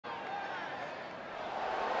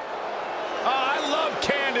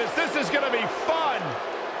This is going to be fun.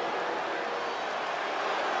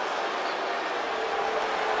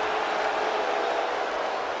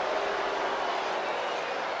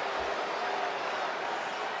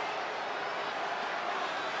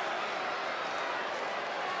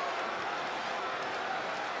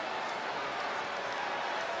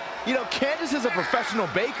 You know, Candice is a professional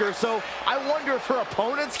baker, so I wonder if her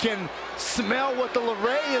opponents can smell what the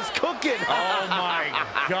LeRae is cooking. Oh, my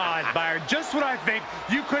God, Byron. Just when I think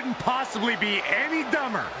you couldn't possibly be any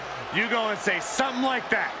dumber, you go and say something like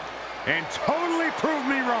that and totally prove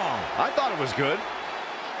me wrong. I thought it was good.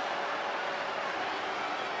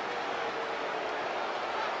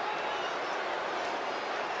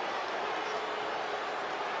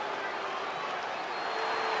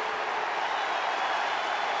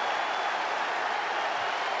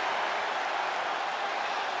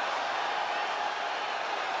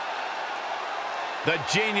 The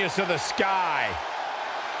genius of the sky.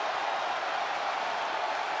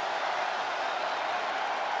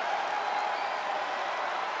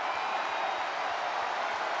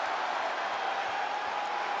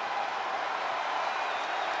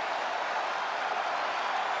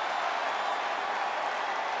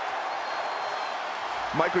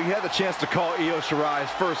 Michael, you had the chance to call Io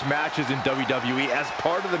Shirai's first matches in WWE as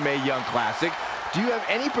part of the Mae Young Classic. Do you have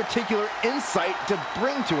any particular insight to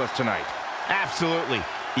bring to us tonight? Absolutely.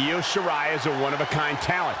 Io Shirai is a one-of-a-kind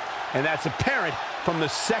talent, and that's apparent from the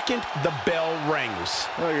second the bell rings.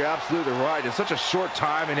 Well, you're absolutely right. In such a short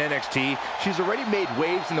time in NXT, she's already made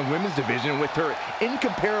waves in the women's division with her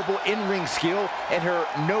incomparable in-ring skill and her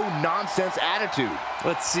no-nonsense attitude.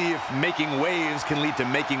 Let's see if making waves can lead to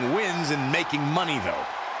making wins and making money, though.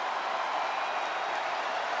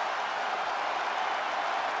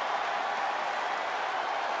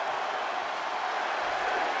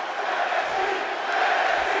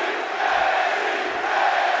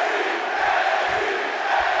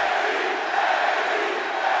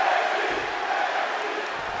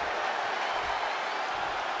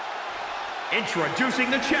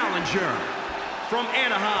 Introducing the challenger, from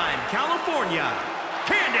Anaheim, California,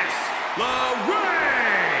 Candice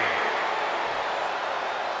LeRae.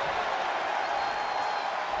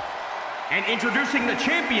 And introducing the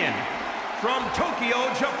champion, from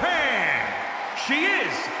Tokyo, Japan, she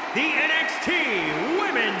is the NXT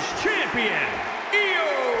Women's Champion,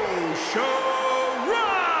 Io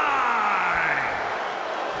Shirai.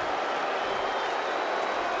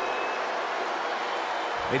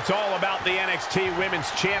 It's all about the NXT Women's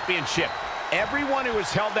Championship. Everyone who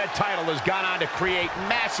has held that title has gone on to create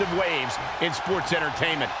massive waves in sports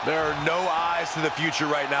entertainment. There are no eyes to the future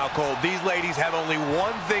right now, Cole. These ladies have only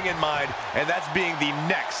one thing in mind, and that's being the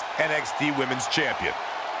next NXT Women's Champion.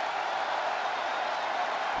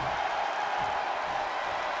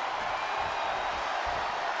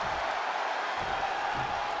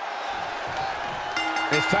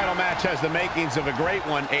 This title match has the makings of a great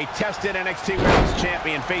one. A tested NXT Women's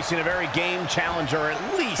Champion facing a very game challenger. At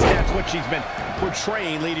least that's what she's been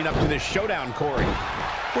portraying leading up to this showdown, Corey.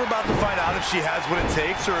 We're about to find out if she has what it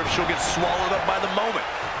takes or if she'll get swallowed up by the moment.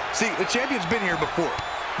 See, the champion's been here before.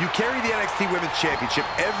 You carry the NXT Women's Championship,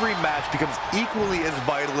 every match becomes equally as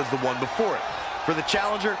vital as the one before it. For the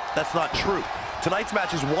challenger, that's not true. Tonight's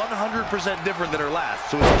match is 100% different than her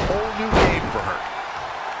last, so it's a whole new game for her.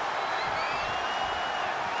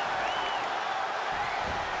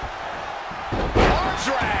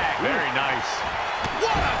 Drag. Very nice.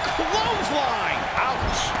 What a clothesline.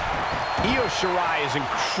 Ouch. Io Shirai is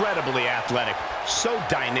incredibly athletic, so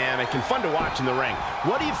dynamic and fun to watch in the ring.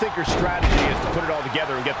 What do you think her strategy is to put it all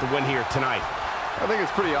together and get the win here tonight? I think it's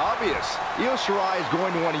pretty obvious. Io Shirai is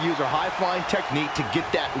going to want to use her high-flying technique to get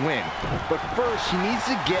that win. But first, she needs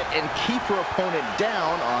to get and keep her opponent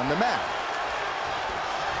down on the mat.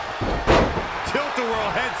 Tilt-a-whirl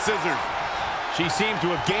head scissors. She seemed to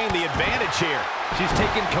have gained the advantage here. She's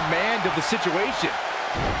taken command of the situation.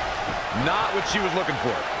 Not what she was looking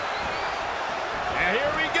for. And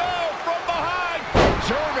here we go from behind.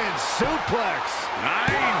 German suplex.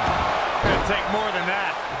 9. Gonna take more than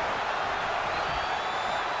that.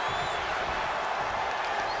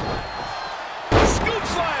 Scoop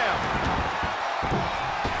slam.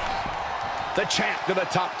 The champ to the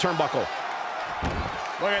top turnbuckle.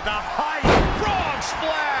 Look at the height. Frog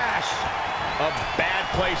splash. A bad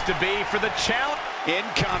place to be for the challenge.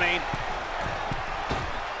 Incoming.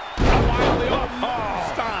 A wildly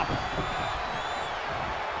stop.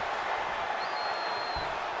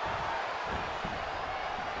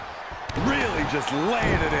 Really just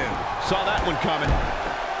laying it in. Saw that one coming.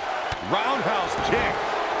 Roundhouse kick.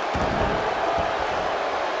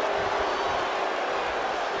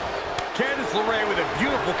 Candice LeRae with a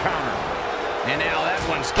beautiful counter. And now that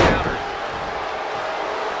one's countered.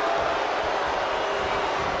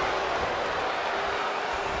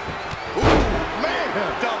 Ooh,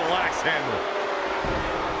 man! Double axe handle.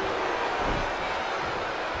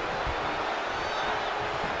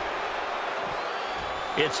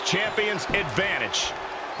 It's champion's advantage.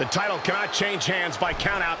 The title cannot change hands by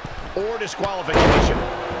countout or disqualification.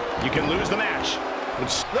 You can lose the match.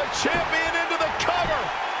 The champion into the cover.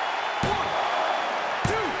 1,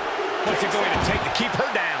 2. What's it going to take to keep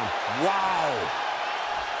her down? Wow.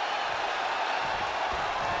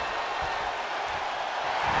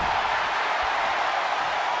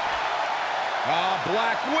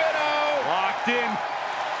 Black Widow. Locked in.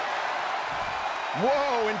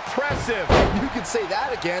 Whoa, impressive. You can say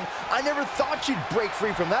that again. I never thought you'd break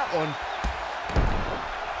free from that one.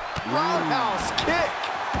 Roundhouse kick.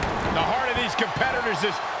 The heart of these competitors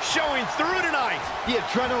is showing through tonight. The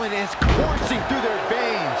adrenaline is coursing through their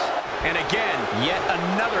veins. And again, yet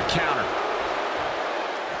another counter.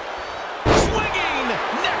 Swinging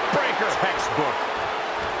neckbreaker. Textbook.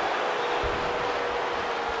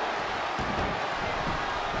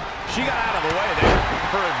 She got out of the way there.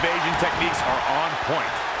 Her evasion techniques are on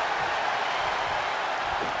point.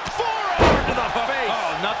 Forearm to the face.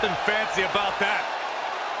 Oh, nothing fancy about that.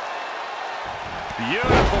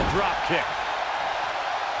 Beautiful drop kick.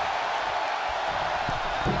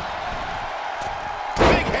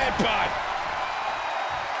 Big headbutt.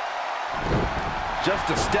 Just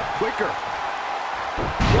a step quicker.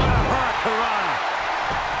 What a hurricanrana.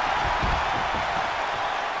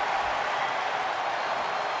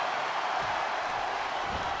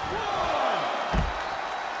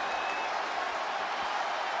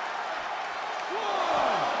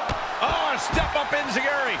 Step up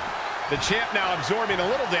enziguri. The champ now absorbing a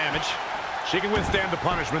little damage. She can withstand the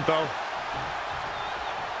punishment, though.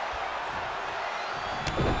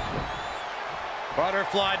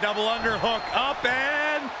 Butterfly double underhook up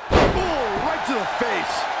and... Ooh, right to the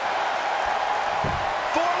face.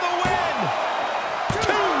 For the win. 2.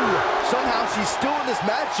 Somehow she's still in this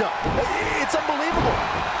matchup. It's unbelievable.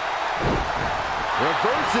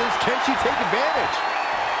 Reverses. Can she take advantage?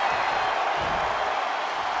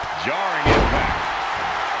 Jarring impact.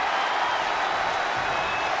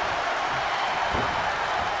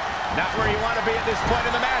 Not where you want to be at this point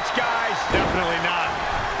in the match, guys. Definitely not.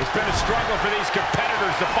 It's been a struggle for these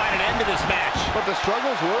competitors to find an end to this match. But the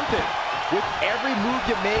struggle's worth it. With every move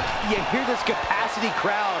you make, you hear this capacity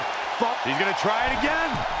crowd. She's going to try it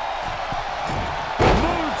again.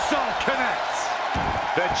 Moonsault connects.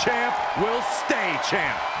 The champ will stay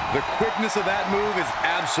champ. The quickness of that move is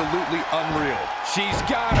absolutely unreal. She's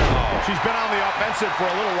got her. She's been on the offensive for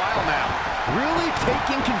a little while now. Really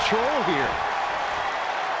taking control here.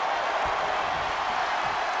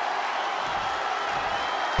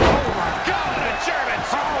 Oh my God, a German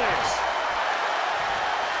suplex.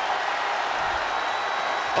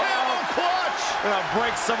 Camel clutch. Gonna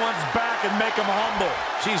break someone's back and make them humble.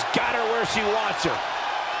 She's got her where she wants her.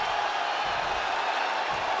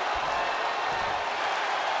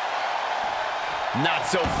 Not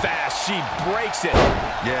so fast. She breaks it.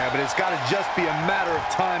 Yeah, but it's got to just be a matter of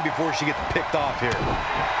time before she gets picked off here.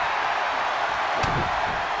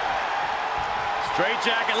 Straight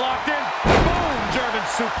jacket locked in. Boom! German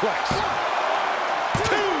suplex.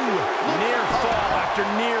 2. Near fall after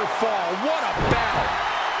near fall. What a battle.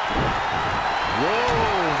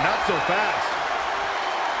 Whoa, not so fast.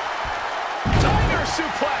 Tiger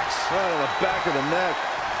suplex. Right on the back of the neck.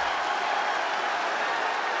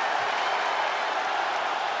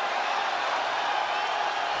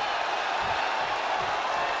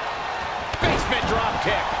 Basement drop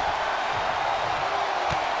kick.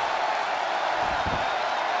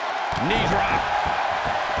 Knee drop.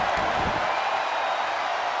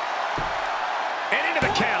 And into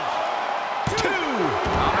the count. 2.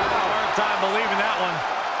 I'll have a hard time believing that one.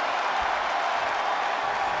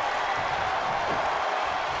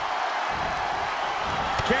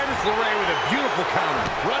 Candice LeRae with a beautiful counter.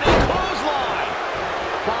 Running clothesline.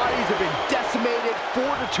 Bodies have been decimated,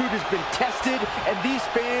 fortitude has been tested, and these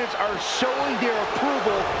fans are showing their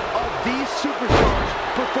approval of these superstars'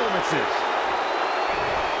 performances.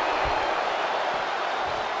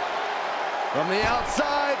 From the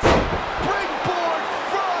outside, springboard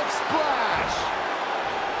frog splash.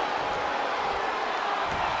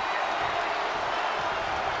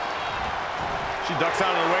 She ducks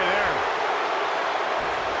out of the way there.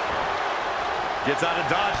 Gets out of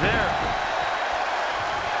dodge there.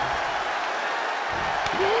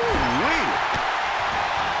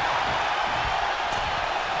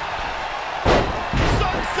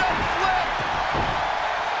 Sunset flip.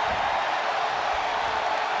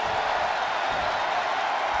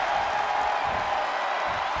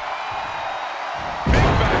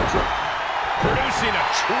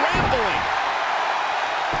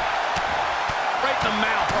 in the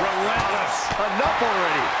mouth. Relentless. Enough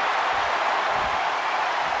already.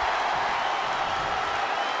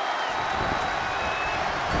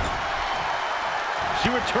 She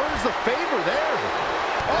returns the favor there.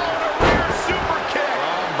 Oh, and a rear super kick.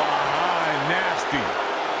 From behind, nasty.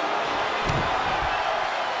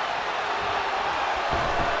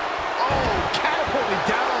 Oh, catapulting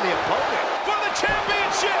down on the opponent. For the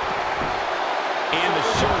championship. And the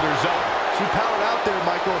shoulders up. She powered out there,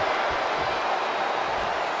 Michael.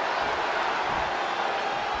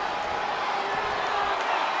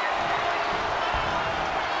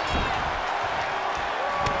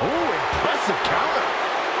 Oh, impressive counter.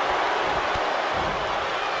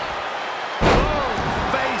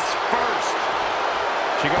 Face first.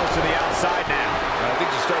 She goes to the outside now. I think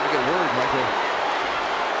she's starting to get worried, Michael.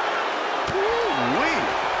 Woo-wee.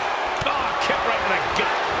 Oh, kick right in the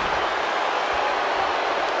gut.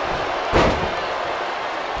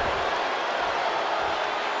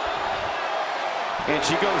 And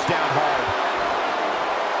she goes down hard.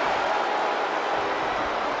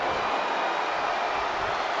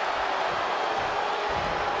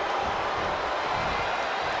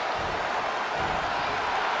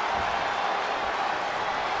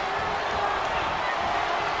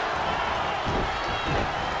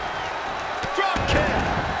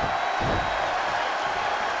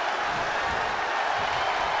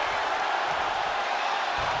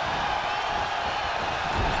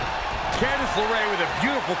 Candice LeRae with a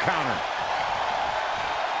beautiful counter.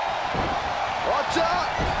 Watch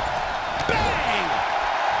out! Bang!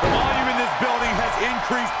 The volume in this building has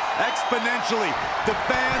increased exponentially. The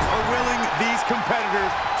fans are willing these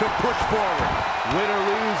competitors to push forward. Win or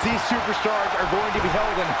lose, these superstars are going to be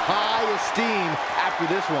held in high esteem after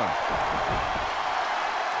this one.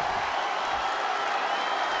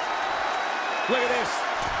 Look at this.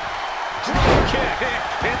 Drop kick.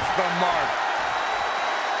 Hits the mark.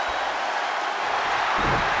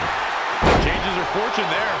 Changes her fortune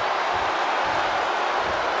there.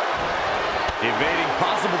 Evading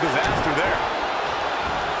possible disaster there.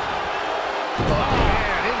 Oh,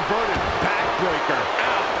 man, inverted backbreaker.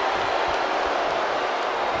 Ow.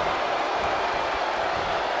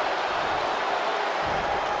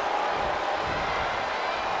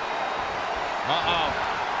 Uh-oh.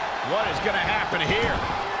 What is going to happen here?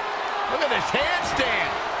 Look at this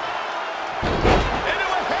handstand. Into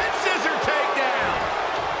a head scissor takedown.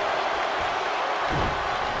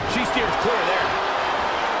 She steers clear there.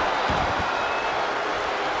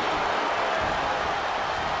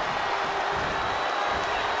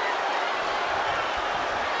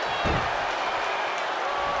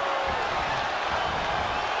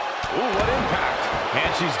 Ooh, what impact.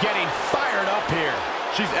 And she's getting fired up here.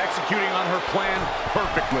 She's executing on her plan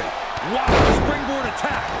perfectly. Wow, springboard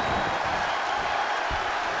attack.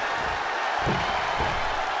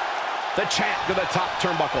 The champ to the top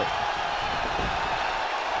turnbuckle.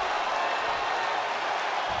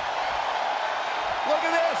 Look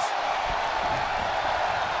at this.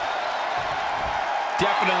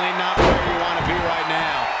 Definitely not where you want to be right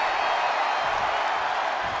now.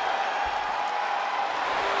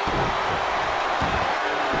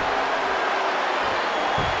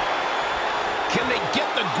 Can they get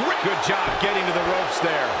the grip? Good job getting to the ropes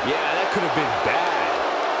there. Yeah, that could have been bad.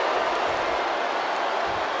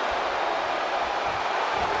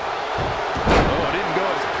 Oh, it didn't go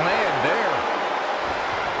as planned there.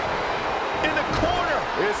 In the corner.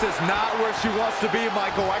 This is not where she wants to be,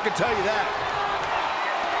 Michael. I can tell you that.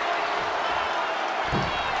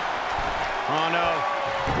 Oh, no.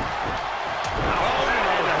 Oh, that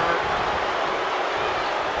had to hurt.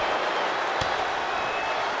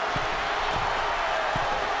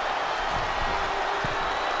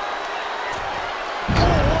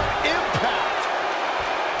 Oh, what impact.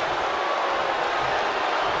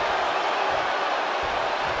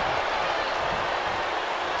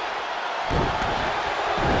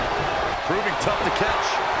 Proving tough to catch.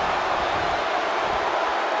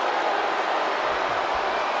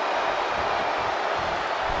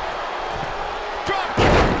 Drop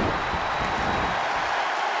kick.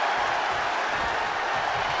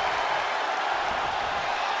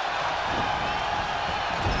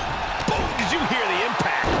 Boom, did you hear the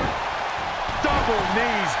impact? Double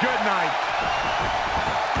knees, good night.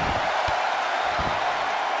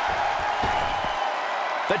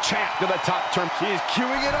 The champ to the top turn. She's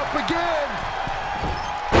queuing it up again.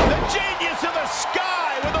 The genius of the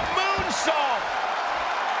sky with a moonsault.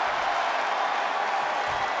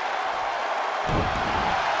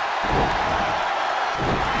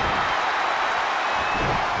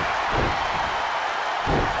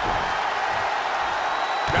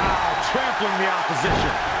 Trampling the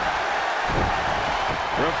opposition.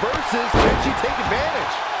 Reverses. Can she take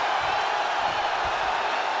advantage?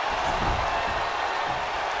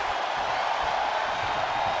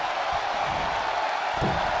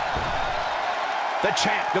 The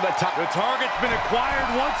champ to the top. The target's been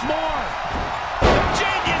acquired once more.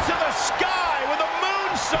 Genius to the sky with a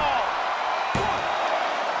moonsault. 1,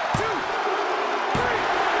 2, 3.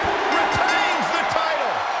 Retains the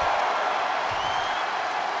title.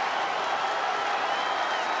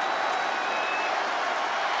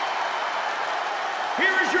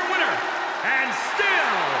 Here is your winner, and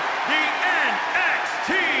still the NXT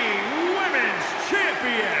Women's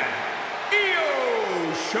Champion, Io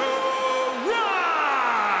Shirai.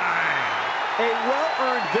 A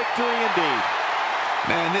well-earned victory indeed.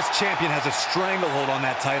 Man, this champion has a stranglehold on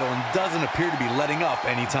that title and doesn't appear to be letting up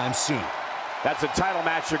anytime soon. That's a title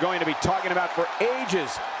match you're going to be talking about for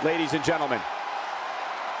ages, ladies and gentlemen.